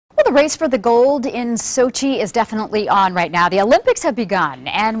the race for the gold in Sochi is definitely on right now. The Olympics have begun,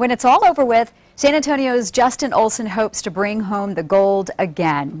 and when it's all over with, San Antonio's Justin Olsen hopes to bring home the gold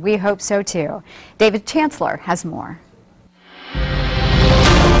again. We hope so too. David Chancellor has more.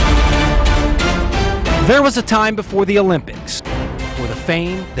 There was a time before the Olympics, before the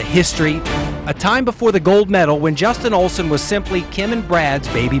fame, the history, a time before the gold medal when Justin Olsen was simply Kim and Brad's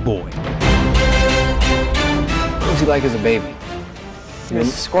baby boy. What was he like as a baby? He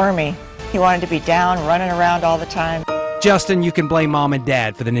was squirmy. He wanted to be down, running around all the time. Justin, you can blame Mom and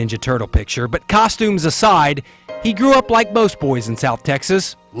Dad for the Ninja Turtle picture, but costumes aside, he grew up like most boys in South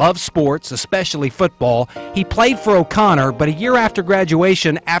Texas, loved sports, especially football. He played for O'Connor, but a year after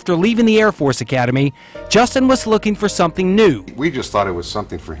graduation, after leaving the Air Force Academy, Justin was looking for something new. We just thought it was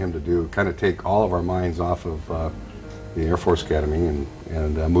something for him to do, kind of take all of our minds off of the Air Force Academy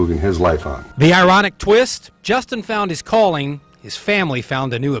and moving his life on. The ironic twist, Justin found his calling, his family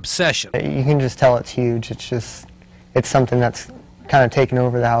found a new obsession. You can just tell it's huge. It's something that's kind of taken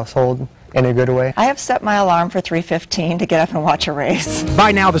over the household in a good way. I have set my alarm for 3:15 to get up and watch a race.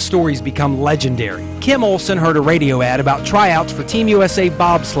 By now, the story's become legendary. Kim Olsen heard a radio ad about tryouts for Team USA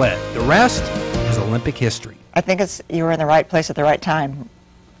bobsled. The rest is Olympic history. I think you were in the right place at the right time.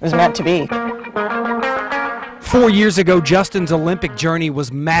 It was meant to be. 4 years ago, Justin's Olympic journey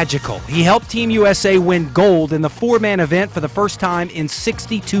was magical. He helped Team USA win gold in the four-man event for the first time in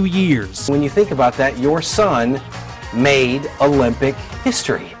 62 years. When you think about that, your son made Olympic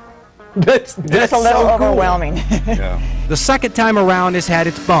history. That's It's a little so cool. overwhelming. Yeah. The second time around has had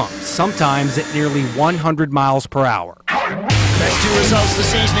its bumps, sometimes at nearly 100 miles per hour. Best two results the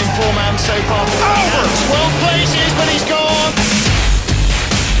season in four-man so far. Over 12 places, but he's gone.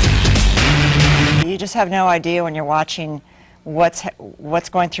 You just have no idea when you're watching what's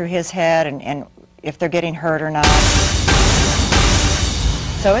going through his head and if they're getting hurt or not.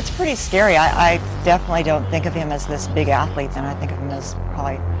 So it's pretty scary. I definitely don't think of him as this big athlete, and I think of him as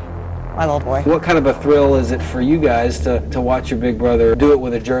probably my little boy. What kind of a thrill is it for you guys to watch your big brother do it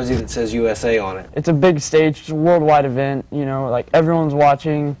with a jersey that says USA on it? It's a big stage, it's a worldwide event, you know, like everyone's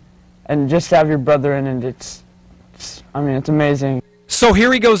watching, and just to have your brother in it, it's amazing. So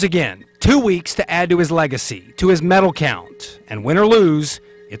here he goes again. 2 weeks to add to his legacy, to his medal count. And win or lose,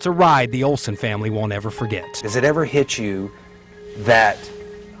 it's a ride the Olsen family won't ever forget. Does it ever hit you that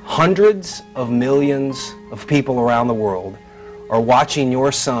hundreds of millions of people around the world are watching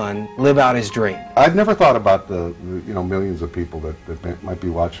your son live out his dream? I've never thought about the millions of people that might be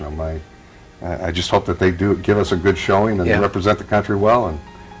watching him. I just hope that they do give us a good showing and represent the country well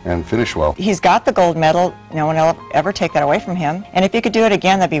and finish well. He's got the gold medal. No one will ever take that away from him. And if he could do it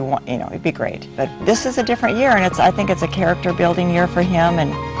again, that'd be it'd be great. But this is a different year, and I think it's a character-building year for him,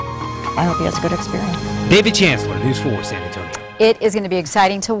 and I hope he has a good experience. David Chancellor, News 4, San Antonio. It is going to be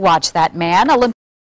exciting to watch that man.